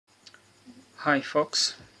Hi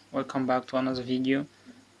folks, welcome back to another video,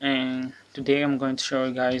 and today I'm going to show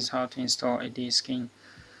you guys how to install a disk in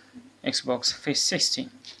Xbox 360.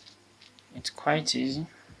 It's quite easy.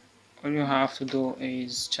 All you have to do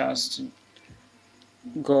is just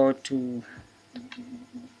go to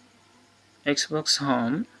Xbox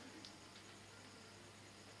Home,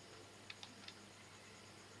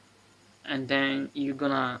 and then you're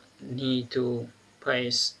gonna need to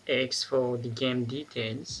press X for the game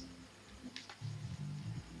details,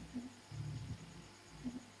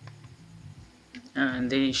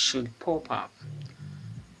 and they should pop up.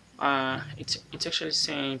 It's actually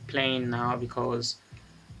saying playing now because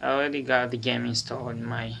I already got the game installed in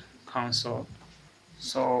my console.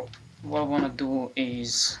 So what I want to do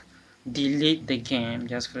is delete the game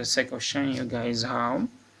just for the sake of showing you guys how.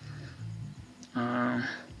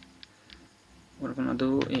 What I'm gonna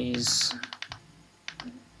do is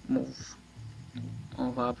move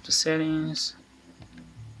over up to settings,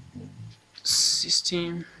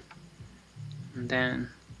 system, and then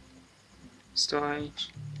storage.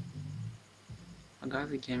 I got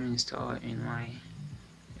the game installed in my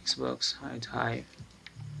Xbox hard drive.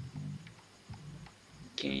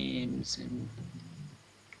 Games and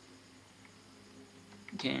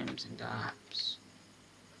apps.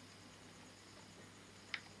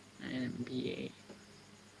 NBA. It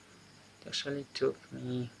actually took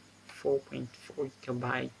me 4.4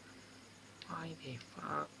 GB. Why the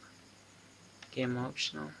fuck? Game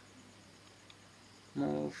optional.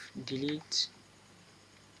 Move, delete.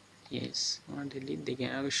 Yes, I want to delete the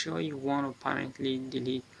game. I will show you want to permanently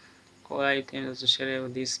delete all items associated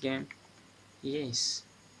with this game. Yes,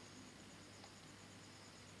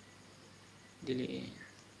 delete.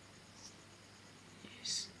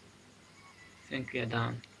 Yes, I think we are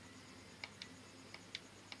done.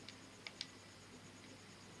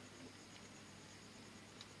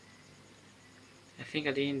 I think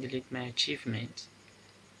I didn't delete my achievement.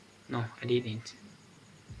 No, I didn't.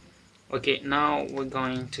 Okay, now we're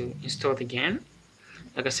going to install the game.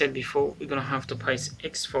 Like I said before, we're gonna have to press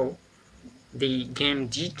X for the game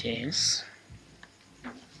details.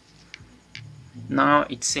 Now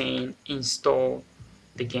it's saying install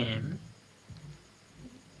the game.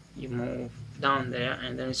 You move down there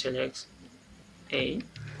and then select A.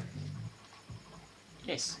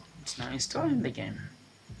 Yes, it's now installing the game.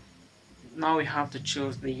 Now we have to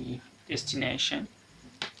choose the destination.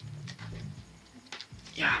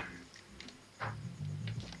 Yeah.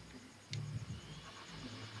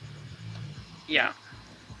 Yeah.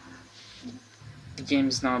 The game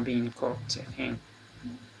is now being cooked, I think.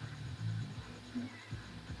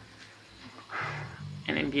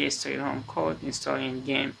 An NBA Stay Home code installing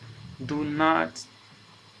game. Do not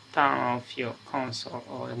turn off your console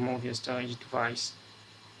or remove your storage device.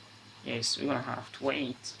 Yes, we're gonna have to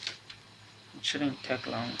wait. It shouldn't take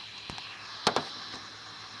long.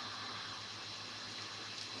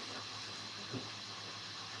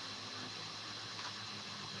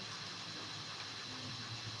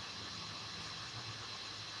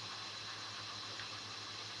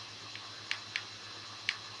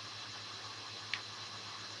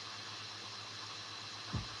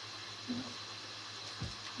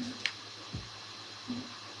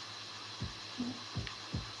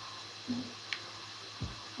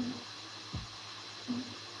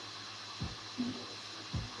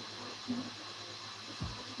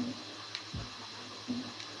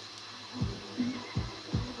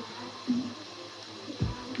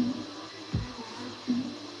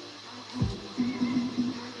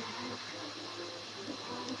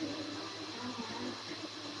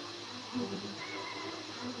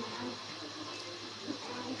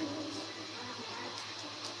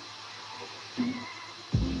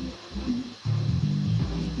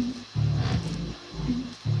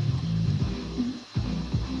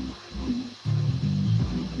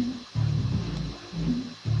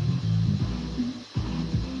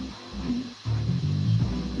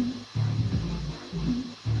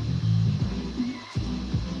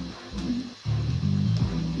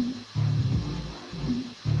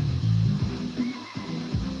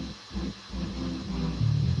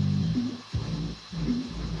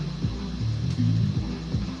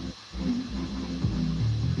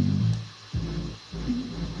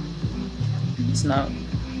 It's now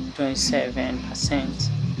 27%.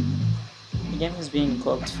 The game is being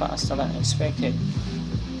cooked faster than expected.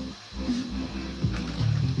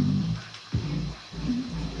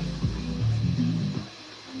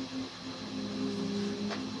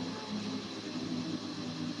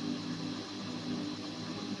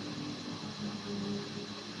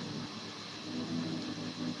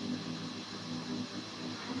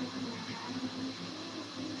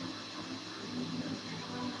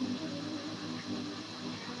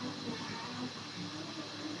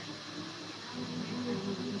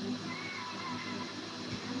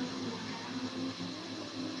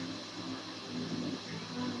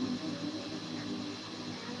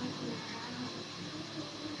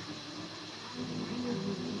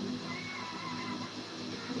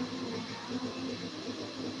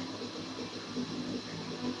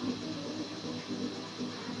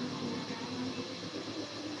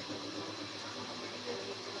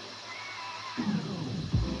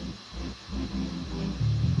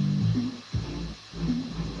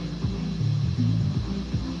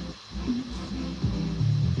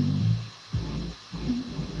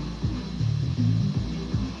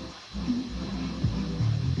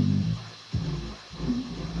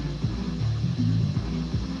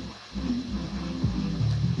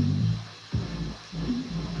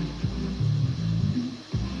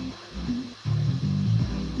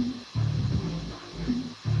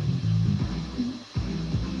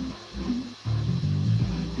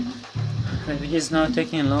 The video is now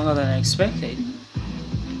taking longer than I expected.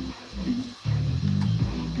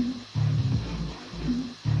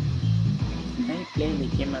 Can you play the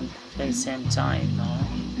game at the same time now?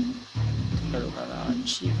 Take a look at our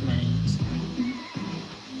achievements.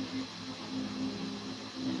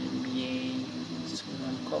 NBA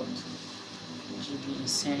Supreme Court. GB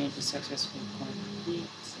Insanity successfully complete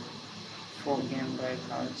 4 game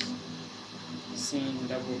breakouts. Seeing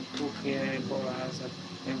double 2 ballers at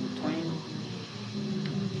level 20.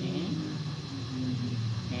 Okay.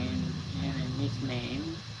 And a nickname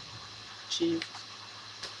achieved.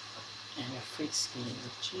 And a free skin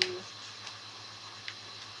achieved.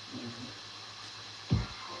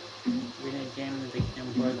 Win a game with the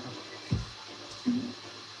game breakout.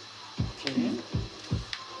 Okay.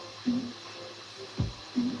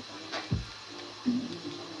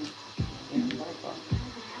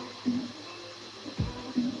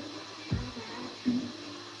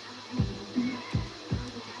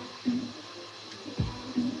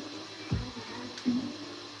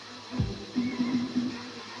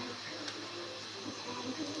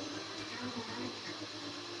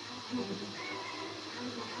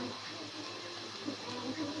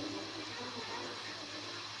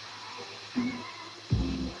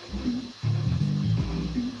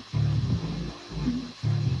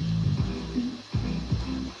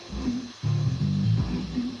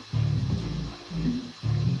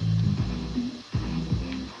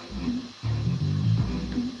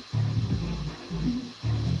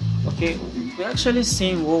 Okay, we actually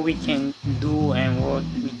seen what we can do and what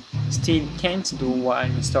we still can't do while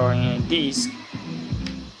installing a disk.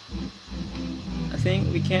 I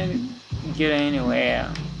think we can't get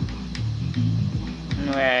anywhere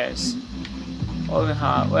else. All we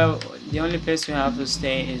have, well, the only place we have to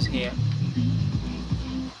stay is here.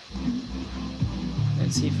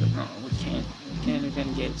 Let's see if we can't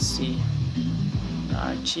even get to see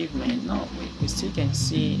achievement. No, we still can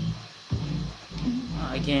see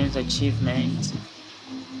games achievement,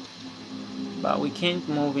 but we can't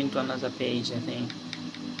move into another page. I think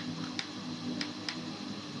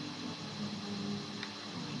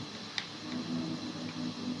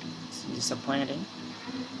it's disappointing.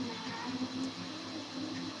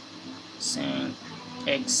 Saying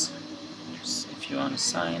X if you want to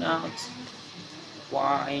sign out,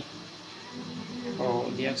 Y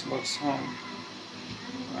for the Xbox Home.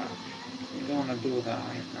 You don't want to do that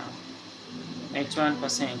right now.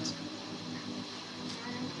 91%.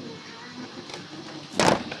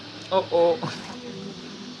 Oh,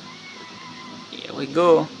 here we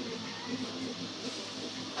go.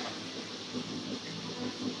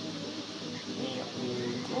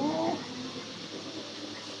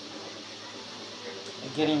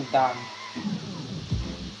 We're getting done.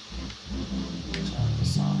 Turn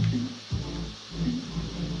this on.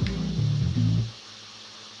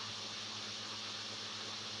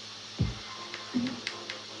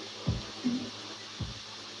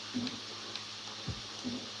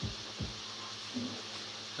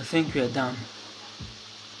 I think we are done.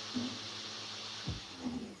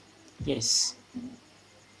 Yes.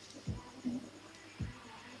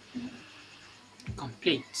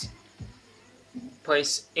 Complete.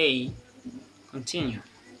 Press A. Continue.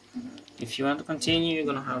 If you want to continue, you're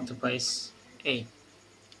gonna have to press A.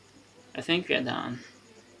 I think we are done.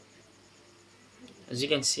 As you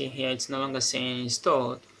can see here, it's no longer saying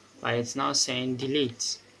installed, but it's now saying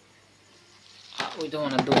delete. We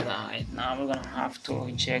don't want to do that right now. We're gonna have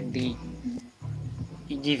to check the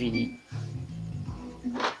DVD.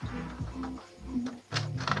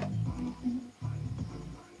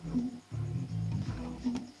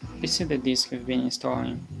 This is the disk we've been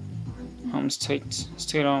installing. Home straight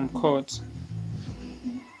home code.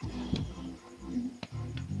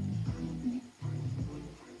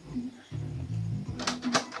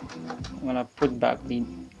 I'm gonna put back the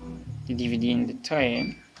DVD in the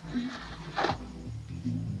tray.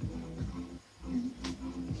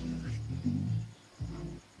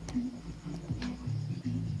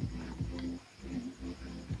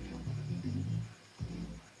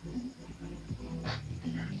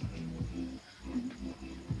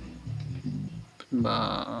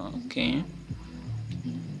 Okay.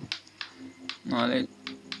 Now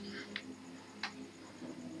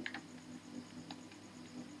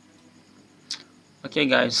okay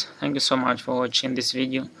guys, thank you so much for watching this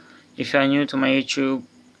video. If you are new to my YouTube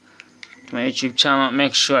channel,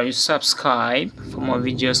 make sure you subscribe for more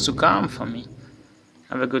videos to come from me.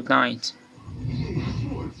 Have a good night.